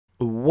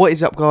What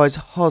is up, guys?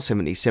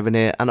 Hard77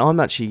 here, and I'm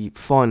actually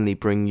finally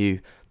bringing you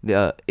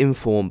the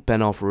Informed Ben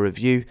Arfa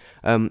review.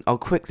 I'll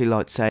quickly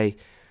like to say,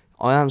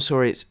 I am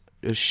sorry it's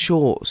a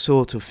short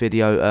sort of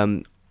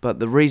video, but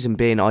the reason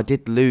being I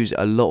did lose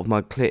a lot of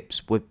my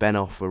clips with Ben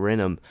Arfa in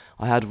them.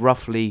 I had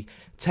roughly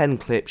 10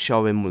 clips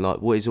showing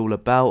like what he's all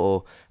about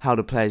or how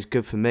the player is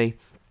good for me.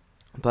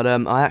 But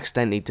I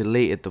accidentally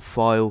deleted the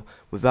file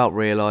without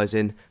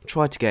realising,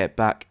 tried to get it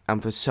back,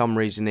 and for some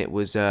reason it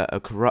was a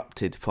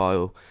corrupted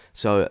file,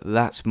 so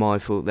that's my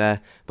fault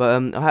there.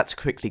 But I had to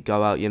quickly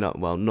go out,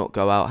 well, not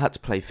go out, I had to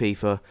play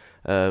FIFA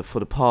for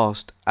the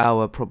past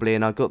hour probably,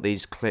 and I got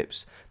these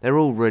clips. They're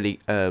all really,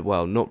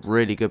 well, not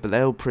really good, but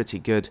they're all pretty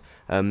good.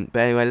 But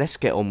anyway, let's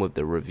get on with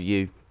the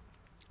review.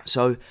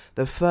 So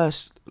the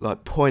first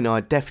point I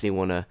definitely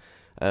want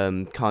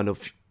to kind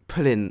of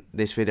put in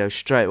this video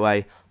straight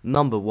away,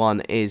 number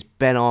one, is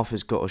Ben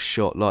Arfa's got a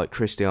shot like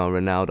Cristiano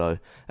Ronaldo.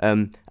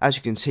 As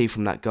you can see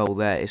from that goal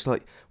there, it's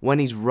like when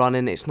he's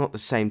running, it's not the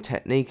same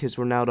technique as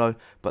Ronaldo,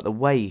 but the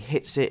way he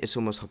hits it, it's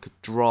almost like a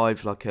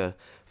drive, like a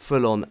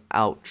full-on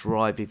out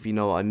drive, if you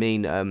know what I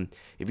mean.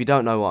 If you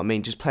don't know what I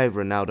mean, just play with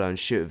Ronaldo and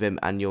shoot with him,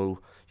 and you'll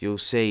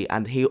see.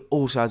 And he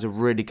also has a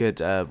really good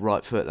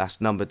right foot.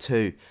 That's number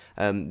two.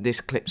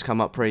 This clip's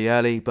come up pretty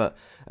early, but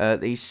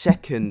the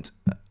second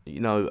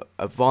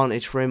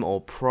advantage for him, or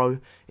pro,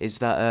 is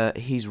that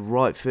his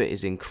right foot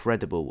is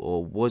incredible,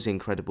 or was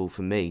incredible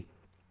for me.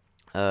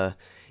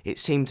 It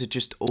seemed to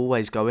just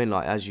always go in,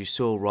 like as you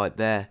saw right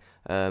there.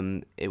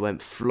 It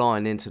went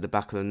flying into the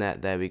back of the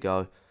net. There we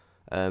go.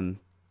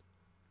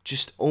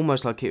 Just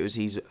almost like it was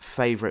his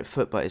favourite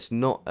foot, but it's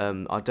not.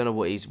 I don't know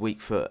what his weak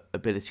foot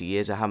ability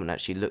is. I haven't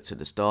actually looked at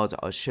the stars.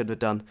 I should have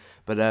done,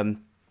 but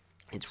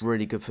it's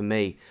really good for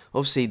me.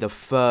 Obviously, the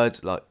third,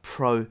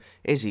 pro,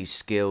 is his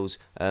skills.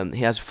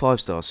 He has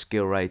 5-star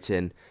skill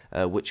rating,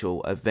 which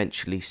you'll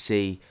eventually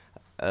see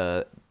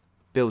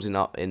building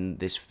up in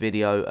this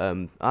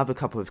video. I have a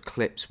couple of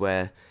clips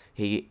where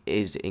he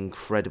is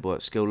incredible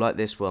at skill, like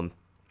this one.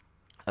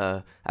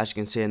 As you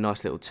can see, a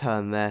nice little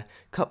turn there,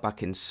 cut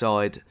back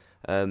inside,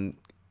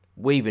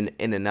 weaving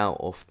in and out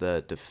of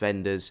the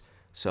defenders.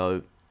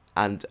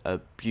 And a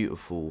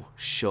beautiful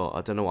shot.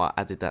 I don't know why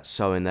I added that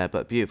so in there,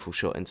 but a beautiful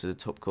shot into the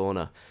top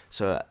corner.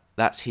 So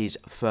that's his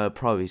third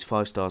pro, his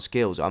 5-star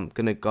skills. I'm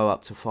going to go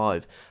up to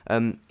 5.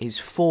 His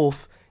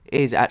fourth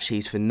is actually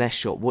his finesse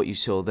shot. What you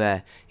saw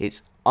there,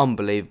 it's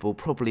unbelievable.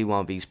 Probably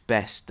one of his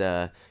best,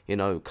 kind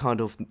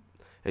of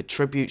a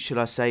tribute, should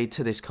I say,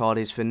 to this card.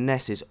 His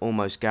finesse is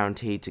almost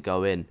guaranteed to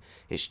go in.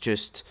 It's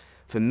just,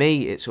 for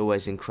me, it's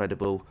always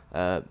incredible.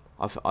 I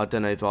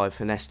don't know if I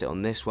finessed it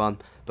on this one,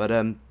 but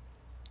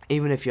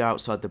even if you're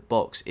outside the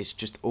box, it's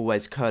just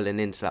always curling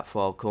into that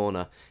far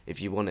corner if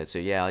you wanted to.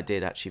 Yeah, I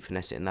did actually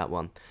finesse it in that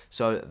one.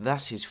 So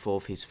that's his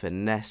fourth, his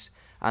finesse.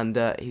 And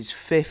his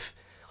fifth,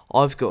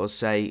 I've got to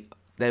say,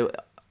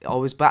 I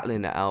was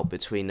battling it out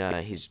between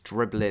his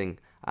dribbling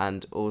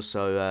and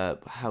also,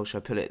 how should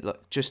I put it,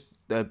 just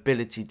the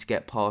ability to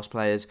get past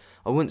players.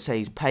 I wouldn't say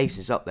his pace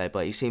is up there,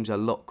 but he seems a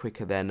lot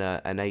quicker than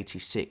an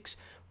 86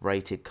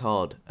 rated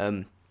card.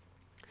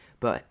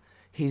 But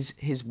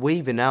his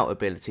weaving out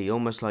ability,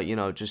 almost like,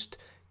 just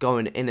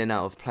going in and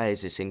out of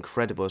players, it's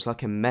incredible. It's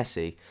like a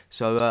Messi.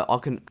 So I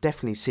can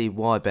definitely see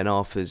why Ben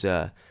Arfa's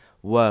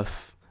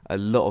worth a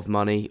lot of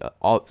money.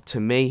 To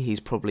me, he's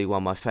probably one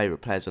of my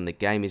favourite players on the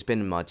game. He's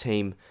been in my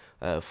team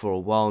for a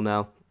while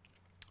now.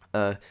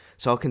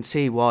 So I can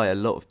see why a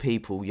lot of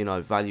people,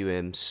 value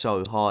him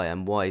so high,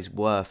 and why he's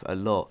worth a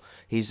lot.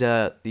 He's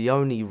the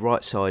only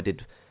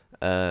right-sided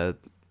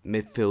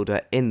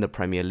midfielder in the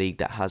Premier League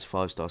that has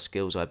 5-star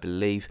skills, I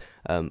believe.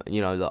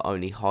 The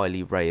only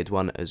highly rated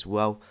one as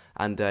well.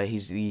 And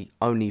he's the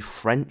only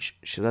French,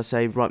 should I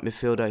say, right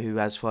midfielder who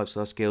has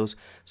 5-star skills.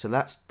 So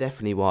that's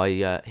definitely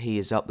why he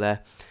is up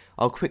there.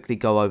 I'll quickly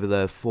go over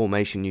the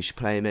formation you should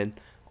play him in.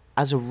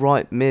 As a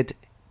right mid,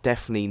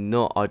 definitely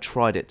not. I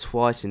tried it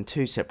twice in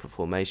two separate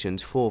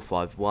formations,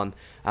 4-5-1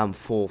 and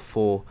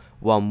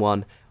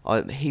 4-4-1-1.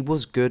 He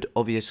was good,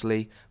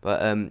 obviously,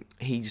 but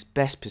his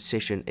best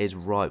position is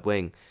right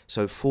wing.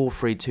 So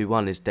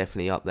 4-3-2-1 is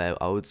definitely up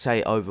there. I would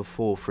say over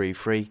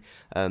 4-3-3.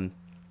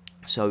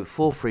 So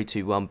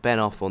 4-3-2-1, Ben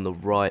Arfa on the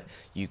right.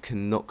 You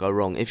cannot go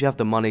wrong. If you have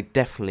the money,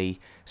 definitely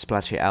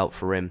splash it out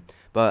for him.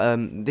 But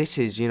this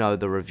is,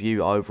 the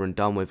review over and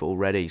done with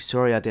already.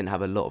 Sorry I didn't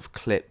have a lot of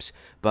clips,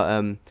 but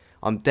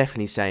I'm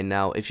definitely saying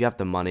now, if you have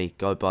the money,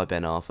 go buy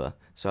Ben Arfa.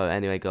 So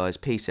anyway, guys,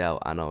 peace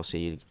out, and I'll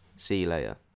see you later.